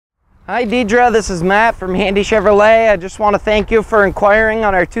Hi Dedra, this is Matt from Handy Chevrolet. I just want to thank you for inquiring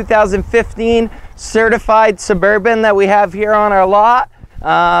on our 2015 certified Suburban that we have here on our lot.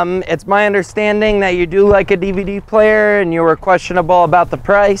 It's my understanding that you do like a DVD player and you were questionable about the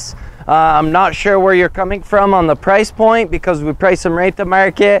price. I'm not sure where you're coming from on the price point because we price them right to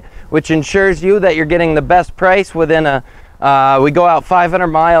market, which ensures you that you're getting the best price within we go out 500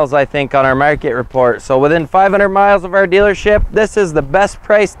 miles, I think, on our market report. So within 500 miles of our dealership, this is the best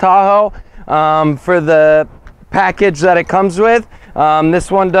price Tahoe for the package that it comes with. This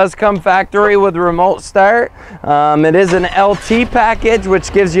one does come factory with remote start. It is an LT package,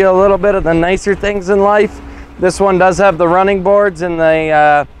 which gives you a little bit of the nicer things in life. This one does have the running boards and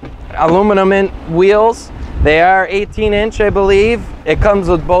the aluminum wheels. They are 18-inch, I believe. It comes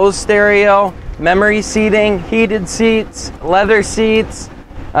with Bose stereo, memory seating, heated seats, leather seats,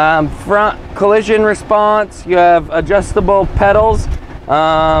 front collision response. You have adjustable pedals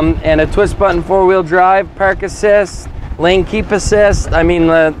and a twist button 4-wheel drive, park assist, lane keep assist. I mean,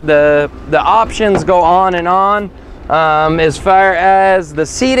 the options go on and on. As far as the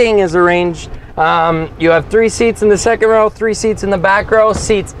seating is arranged, you have 3 seats in the second row, 3 seats in the back row,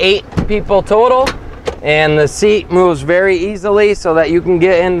 seats 8 people total, and the seat moves very easily so that you can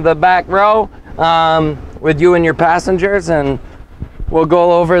get into the back row with you and your passengers. And we'll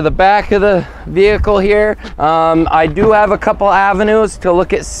go over the back of the vehicle here. I do have a couple avenues to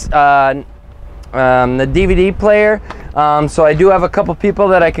look at the DVD player, so I do have a couple people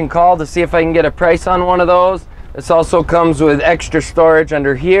that I can call to see if I can get a price on one of those. This also comes with extra storage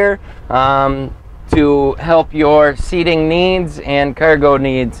under here to help your seating needs and cargo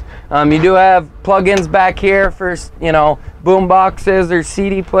needs. You do have plugins back here for, you know, boom boxes or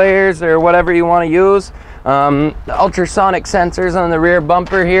CD players or whatever you want to use. The ultrasonic sensors on the rear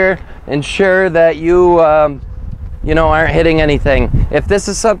bumper here ensure that you know, aren't hitting anything. If this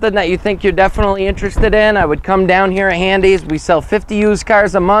is something that you think you're definitely interested in, I would come down here at Handy's. We sell 50 used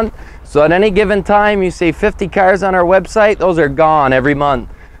cars a month, so at any given time you see 50 cars on our website, those are gone every month.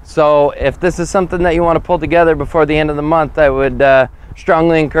 So if this is something that you want to pull together before the end of the month, I would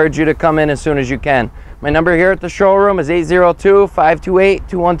strongly encourage you to come in as soon as you can. My number here at the showroom is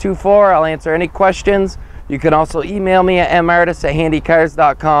 802-528-2124. I'll answer any questions. You can also email me at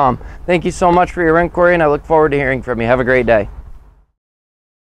martis@handycars.com. Thank you so much for your inquiry, and I look forward to hearing from you. Have a great day.